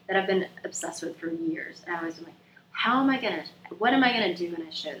neon that I've been obsessed with for years. And I always been like, what am I gonna do when I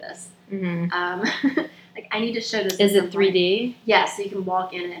show this? Like I need to show this. Is it 3D? Yeah, so you can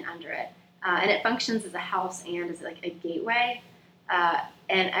walk in and under it, and it functions as a house and as like a gateway.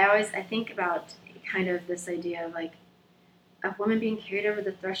 And I think about kind of this idea of like a woman being carried over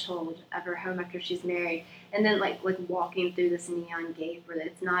the threshold of her home after she's married, and then like walking through this neon gate where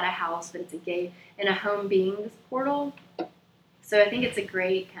it's not a house but it's a gate, and a home being this portal. So I think it's a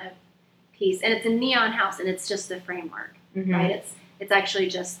great kind of piece, and it's a neon house, and it's just the framework, right? It's actually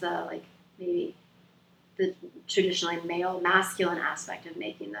just the like maybe the traditionally male masculine aspect of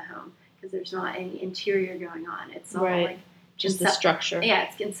making the home, because there's not any interior going on. It's all like just the structure. Yeah,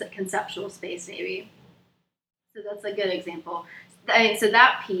 it's conceptual space maybe. So that's a good example. I mean, so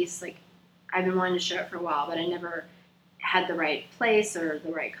that piece, like, I've been wanting to show it for a while, but I never had the right place or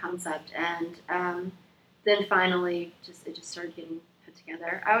the right concept. And then finally, it just started getting put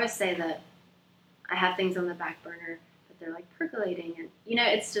together. I always say that I have things on the back burner, but they're like percolating, and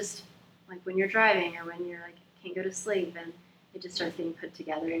it's just like when you're driving or when you're like can't go to sleep, and it just starts getting put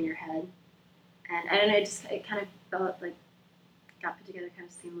together in your head. And I don't know, it kind of felt like got put together kind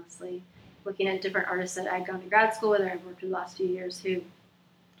of seamlessly. Looking at different artists that I'd gone to grad school with or I've worked with the last few years, whose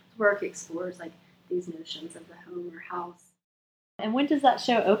work explores like these notions of the home or house. And when does that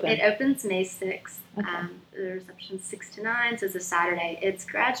show open? It opens May 6th. Okay. The reception's 6 to 9, so it's a Saturday. It's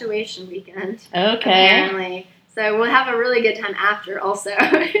graduation weekend. Okay. Apparently. So we'll have a really good time after also.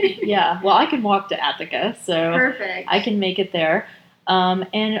 Yeah. Well, I can walk to Attica, so perfect. I can make it there.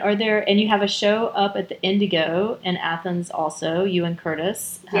 And you have a show up at the Indigo in Athens also, you and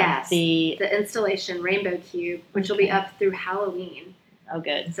Curtis. Yes. The installation Rainbow Cube, which will be up through Halloween. Oh,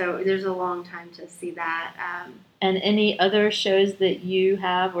 good. So there's a long time to see that. And any other shows that you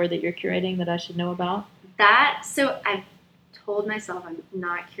have or that you're curating that I should know about? So I've told myself I'm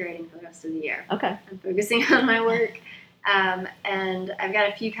not curating for the rest of the year. Okay. I'm focusing on my work. And I've got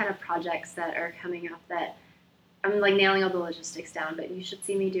a few kind of projects that are coming up that I'm like nailing all the logistics down, but you should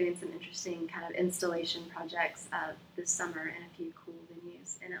see me doing some interesting kind of installation projects this summer in a few cool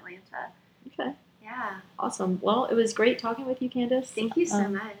venues in Atlanta. Okay. Yeah. Awesome. Well, it was great talking with you, Candace. Thank you so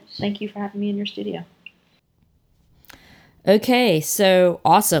much. Thank you for having me in your studio. Okay, so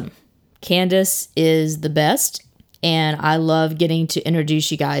awesome. Candace is the best, and I love getting to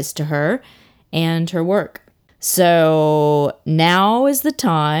introduce you guys to her and her work. So now is the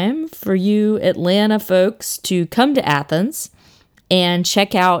time for you Atlanta folks to come to Athens and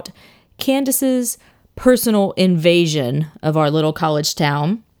check out Candace's personal invasion of our little college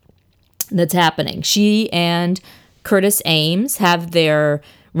town that's happening. She and Curtis Ames have their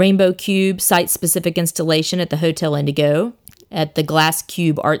Rainbow Cube site-specific installation at the Hotel Indigo at the Glass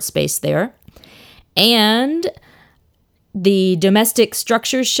Cube art space there. And the domestic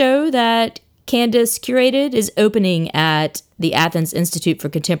structures show that Candace curated is opening at the Athens Institute for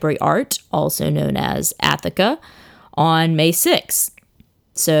Contemporary Art, also known as Athica, on May 6th.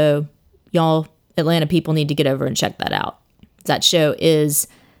 So y'all Atlanta people need to get over and check that out. That show is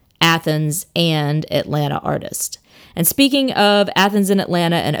Athens and Atlanta artist. And speaking of Athens and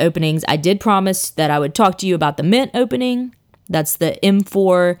Atlanta and openings, I did promise that I would talk to you about the Mint opening. That's the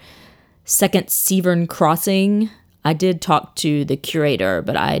M4 Second Severn Crossing. I did talk to the curator,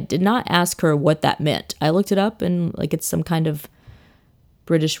 but I did not ask her what that meant. I looked it up and like it's some kind of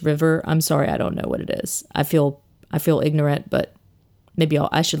British river. I'm sorry, I don't know what it is. I feel ignorant, but maybe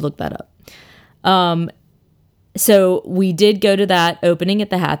I should look that up. So we did go to that opening at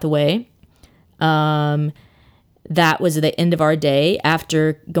the Hathaway. That was the end of our day.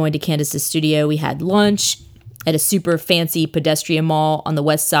 After going to Candace's studio, we had lunch at a super fancy pedestrian mall on the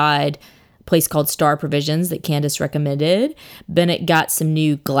west side, a place called Star Provisions that Candace recommended. Bennett got some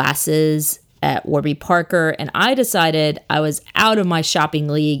new glasses at Warby Parker, and I decided I was out of my shopping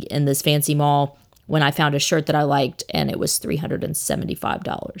league in this fancy mall when I found a shirt that I liked, and it was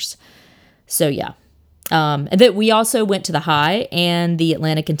 $375. So yeah. And then we also went to the High and the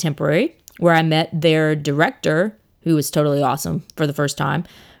Atlanta Contemporary, where I met their director, who was totally awesome for the first time,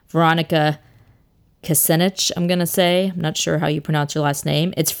 Veronica Kasenich, I'm going to say. I'm not sure how you pronounce your last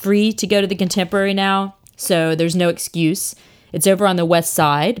name. It's free to go to the Contemporary now, so there's no excuse. It's over on the west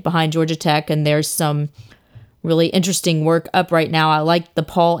side behind Georgia Tech, and there's some really interesting work up right now. I like the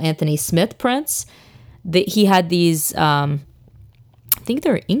Paul Anthony Smith prints. He had these, I think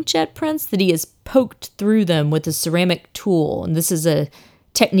they're inkjet prints that he has poked through them with a ceramic tool. And this is a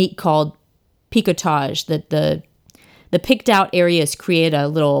technique called picotage, that the picked out areas create a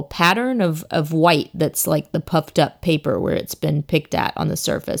little pattern of white that's like the puffed up paper where it's been picked at on the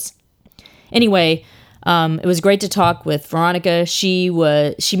surface. Anyway, It was great to talk with Veronica. She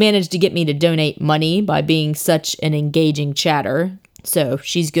managed to get me to donate money by being such an engaging chatter. So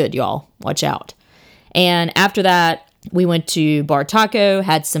she's good, y'all. Watch out. And after that, we went to Bar Taco,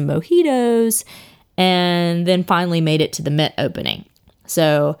 had some mojitos, and then finally made it to the Mint opening.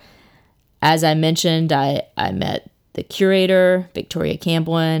 So as I mentioned, I met the curator, Victoria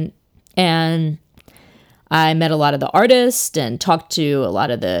Camblin, and I met a lot of the artists and talked to a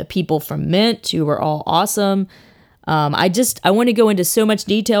lot of the people from Mint who were all awesome. I want to go into so much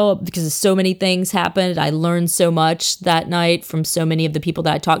detail because so many things happened. I learned so much that night from so many of the people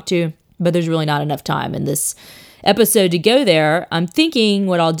that I talked to, but there's really not enough time in this episode to go there. I'm thinking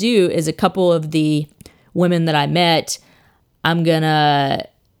what I'll do is a couple of the women that I met, I'm going to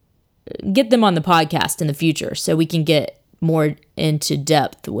get them on the podcast in the future so we can get more into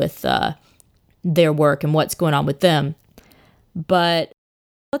depth with their work and what's going on with them. But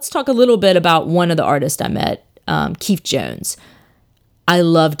let's talk a little bit about one of the artists I met, Keith Jones. I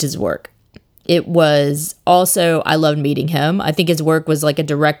loved his work. It was also, I loved meeting him. I think his work was like a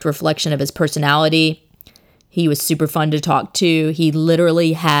direct reflection of his personality. He was super fun to talk to. He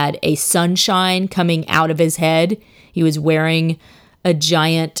literally had a sunshine coming out of his head. He was wearing a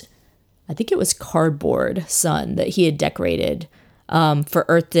giant, I think it was cardboard sun that he had decorated for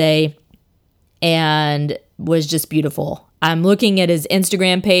Earth Day, and was just beautiful. I'm looking at his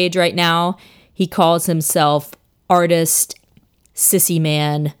Instagram page right now. He calls himself Artist Sissy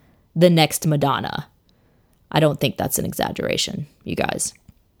Man, the next Madonna. I don't think that's an exaggeration, you guys.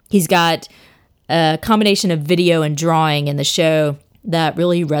 He's got a combination of video and drawing in the show that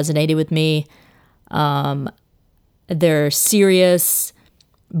really resonated with me. They're serious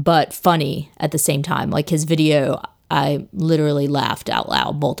but funny at the same time. Like his video, I literally laughed out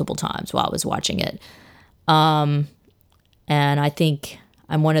loud multiple times while I was watching it. And I think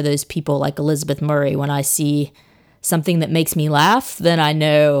I'm one of those people like Elizabeth Murray. When I see something that makes me laugh, then I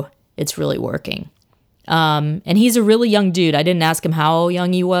know it's really working. And he's a really young dude. I didn't ask him how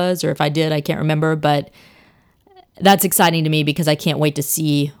young he was, or if I did, I can't remember, but that's exciting to me because I can't wait to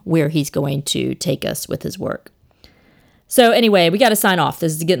see where he's going to take us with his work. So anyway, we got to sign off.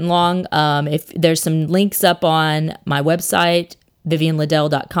 This is getting long. If there's some links up on my website,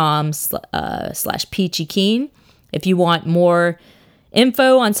 vivianliddell.com/peachykeen. If you want more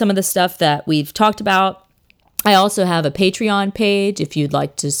info on some of the stuff that we've talked about, I also have a Patreon page if you'd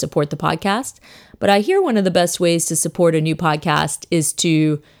like to support the podcast. But I hear one of the best ways to support a new podcast is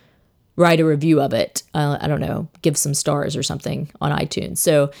to write a review of it. I don't know, give some stars or something on iTunes.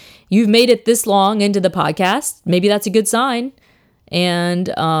 So you've made it this long into the podcast. Maybe that's a good sign. And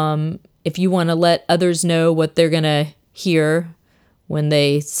if you want to let others know what they're going to hear when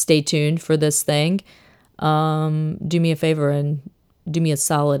they stay tuned for this thing, do me a favor and do me a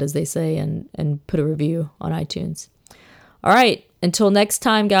solid, as they say, and put a review on iTunes. All right. Until next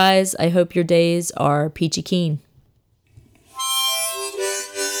time, guys, I hope your days are peachy keen.